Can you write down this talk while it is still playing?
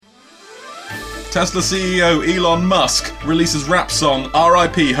Tesla CEO Elon Musk releases rap song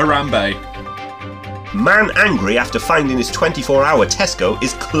R.I.P. Harambe. Man angry after finding his 24-hour Tesco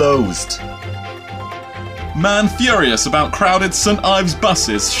is closed. Man furious about crowded St Ives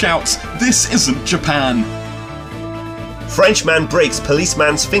buses shouts, "This isn't Japan." French man breaks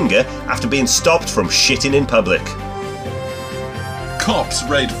policeman's finger after being stopped from shitting in public. Cops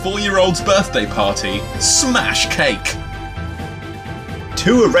raid 4-year-old's birthday party, smash cake.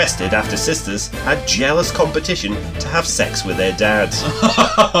 2 arrested after sisters had jealous competition to have sex with their dads.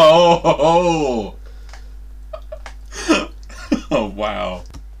 Oh wow.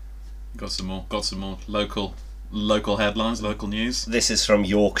 Got some more local headlines, local news. This is from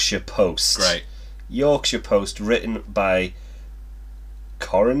Yorkshire Post. Great. Yorkshire Post, written by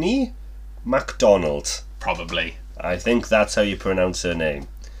Corinne MacDonald. Probably. I think that's how you pronounce her name.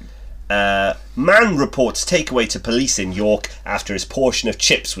 Man reports takeaway to police in York after his portion of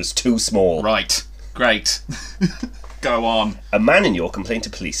chips was too small. Right. Great. Go on. A man in York complained to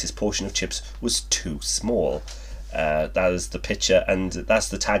police his portion of chips was too small. That is the picture, and that's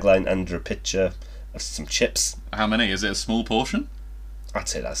the tagline under a picture of some chips. How many? Is it a small portion? I'd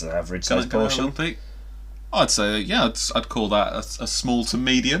say that's an average size portion. I'd say, yeah, I'd call that a small to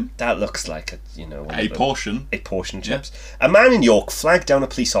medium. That looks like a portion. A portion of chips. Yeah. A man in York flagged down a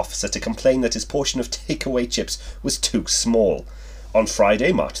police officer to complain that his portion of takeaway chips was too small. On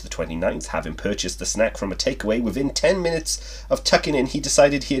Friday, March the 29th, having purchased the snack from a takeaway, within 10 minutes of tucking in, he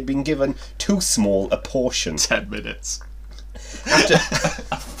decided he had been given too small a portion. 10 minutes. After,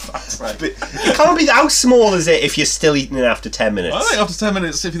 but it can't be how small is it if you're still eating it after 10 minutes? I think after 10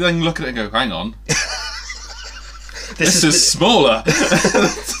 minutes, if you then look at it and go, hang on, this is smaller.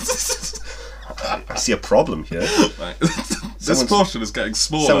 I see a problem here. Right. This portion is getting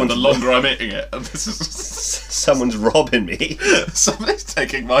smaller the longer I'm eating it. And this is someone's robbing me. Somebody's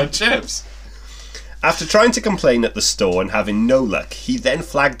taking my chips. After trying to complain at the store and having no luck, he then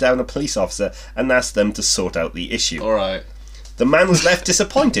flagged down a police officer and asked them to sort out the issue. Alright. The man was left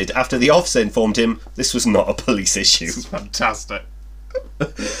disappointed after the officer informed him this was not a police issue. This is fantastic.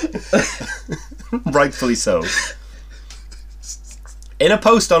 Rightfully so. In a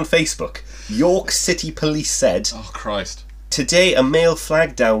post on Facebook, York City Police said, "Oh Christ. Today a male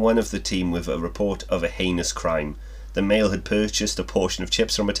flagged down one of the team with a report of a heinous crime. The male had purchased a portion of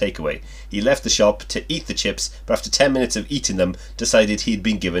chips from a takeaway. He left the shop to eat the chips, but after 10 minutes of eating them, decided he'd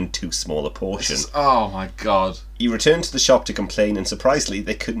been given too small a portion. Oh my God. He returned to the shop to complain, and surprisingly,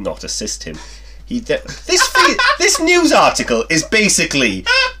 they could not assist him. This news article is basically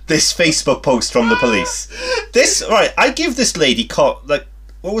this Facebook post from the police. I give this lady, what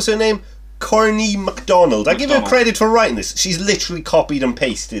was her name? Corinne MacDonald. I give her credit for writing this. She's literally copied and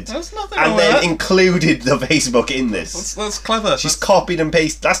pasted. There's nothing and wrong then with that. Included the Facebook in this. That's clever. She's copied and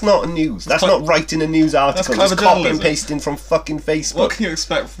pasted. That's not news. That's not writing a news article. That's It's clever copy and journalism. pasting from fucking Facebook. What can you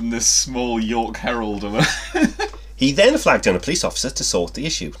expect from this small York Herald? He then flagged down a police officer to sort the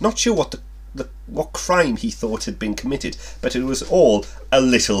issue. Not sure what crime he thought had been committed, but it was all a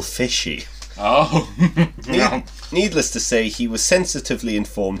little fishy. Oh. Needless to say, he was sensitively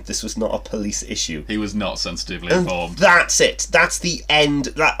informed this was not a police issue. He was not sensitively And informed. that's it. That's the end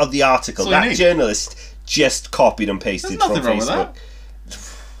of the article. That's all you That need. journalist just copied and pasted There's nothing from wrong Facebook.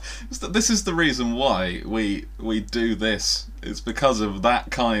 with that. This is the reason why we do this. It's because of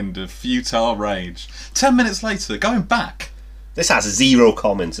that kind of futile rage. 10 minutes later, going back. This has 0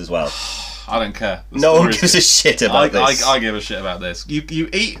 comments as well. I don't care. No one gives a shit about this. I give a shit about this. You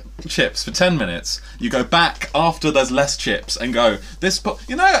eat chips for 10 minutes, you go back after there's less chips and go,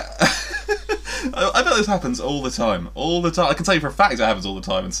 I bet this happens all the time. All the time. I can tell you for a fact it happens all the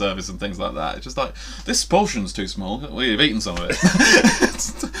time in service and things like that. It's just like, this portion's too small. We've eaten some of it.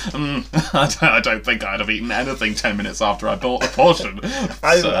 I don't think I'd have eaten anything 10 minutes after I bought the portion.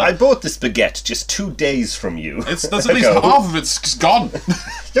 I bought this baguette just 2 days from you. There's at least half of it's just gone.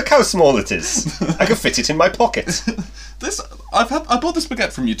 Look how small it is. I can fit it in my pocket. I bought this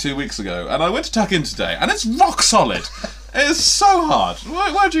baguette from you 2 weeks ago, and I went to tuck in today, and it's rock solid. It's so hard.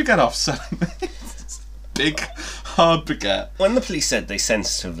 Where'd you get off selling me? Big, hard baguette. When the police said they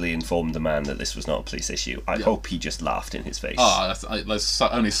sensitively informed the man that this was not a police issue, I hope he just laughed in his face. Oh, that's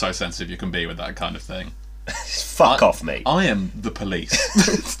only so sensitive you can be with that kind of thing. Fuck off, mate. I am the police.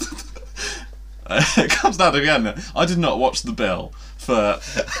 It comes down to the end. I did not watch the bill for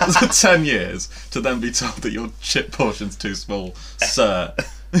 10 years to then be told that your chip portion's too small, sir.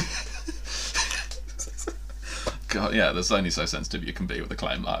 God, yeah, there's only so sensitive you can be with a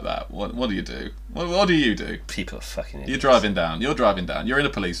claim like that. What do you do? What do you do? People are fucking idiots. You're driving down. You're in a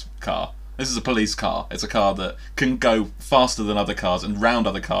police car. This is a police car. It's a car that can go faster than other cars and round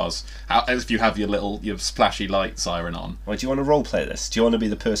other cars. As if you have your splashy light siren on. Well, do you want to roleplay this? Do you want to be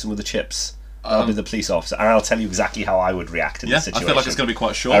the person with the chips? I'll be the police officer, and I'll tell you exactly how I would react in this situation. I feel like it's going to be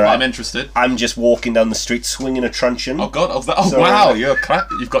quite short, All right. but I'm interested. I'm just walking down the street swinging a truncheon. Oh God! So, Wow!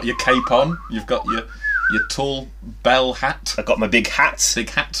 You've got your cape on. You've got your tall bell hat. I've got my big hat. Big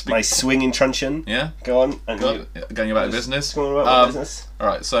hat. My swinging truncheon. Yeah. Go on. And Going about business. Going about my business. All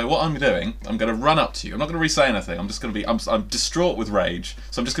right. So what I'm doing, I'm going to run up to you. I'm not going to re-say anything. I'm just going to be. I'm distraught with rage,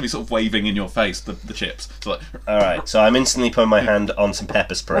 so I'm just going to be sort of waving in your face the chips. So like. All right. So I'm instantly putting my hand on some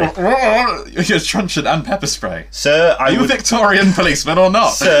pepper spray. Your truncheon and pepper spray. Sir, Are you a Victorian policeman or not?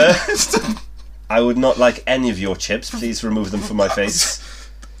 Sir, I would not like any of your chips. Please remove them from my face.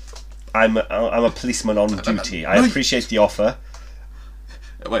 I'm a policeman on duty. I appreciate the offer.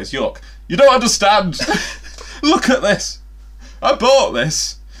 Wait, it's York. You don't understand. Look at this. I bought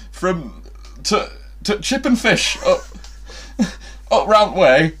this from to Chip and Fish up round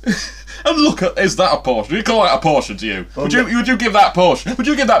way. And look at, is that a portion? You call that a portion to you? Would you give that portion? Would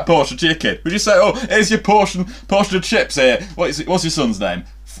you give that portion to your kid? Would you say, oh, here's your portion of chips here? What's your son's name?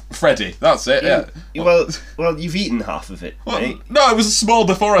 Freddie. That's it. Yeah. Well, you've eaten half of it, mate. No, it was small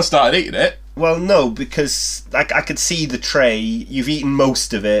before I started eating it. Well, no, because I could see the tray. You've eaten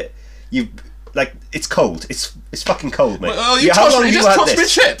most of it. It's cold. It's fucking cold, mate. Well, you just touched me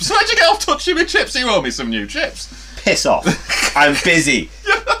chips. Where'd you get off touching me chips? You owe me some new chips. Piss off. I'm busy.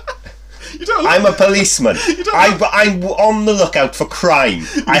 You don't I'm a policeman. I'm on the lookout for crime.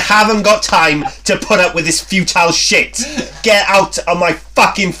 I haven't got time to put up with this futile shit. Get out of my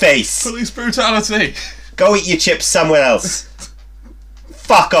fucking face. Police brutality. Go eat your chips somewhere else.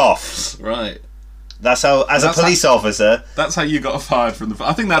 Fuck off. Right. That's how, as a police officer... That's how you got fired from the...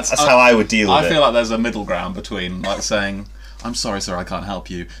 I think that's how I would deal with it. I feel like there's a middle ground between, like, saying, I'm sorry, sir, I can't help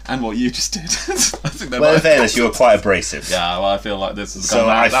you, and what you just did. I think well, in fairness, you were quite abrasive. Yeah, well, I feel like this is... So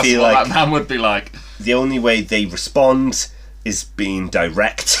that's what that man would be like. The only way they respond is being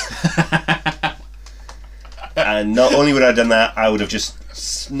direct. And not only would I have done that, I would have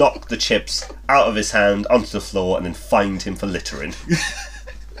just knocked the chips out of his hand onto the floor and then fined him for littering.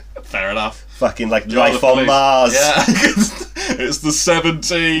 Fair enough. Fucking like Life on Mars. Yeah. It's the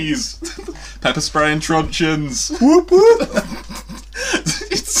 70s. Pepper spray and truncheons. Whoop whoop.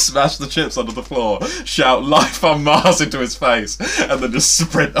 Smash the chips onto the floor, shout Life on Mars into his face, and then just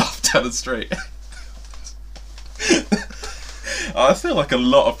sprint off down the street. I feel like a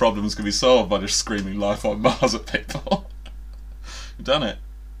lot of problems can be solved by just screaming Life on Mars at people. You've done it.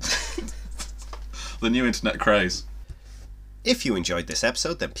 The new internet craze. If you enjoyed this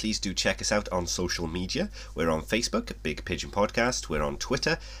episode, then please do check us out on social media. We're on Facebook, Big Pigeon Podcast. We're on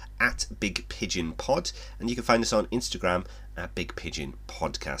Twitter, Big Pigeon Pod. And you can find us on Instagram, Big Pigeon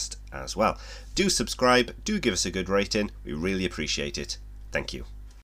Podcast as well. Do subscribe, do give us a good rating. We really appreciate it. Thank you.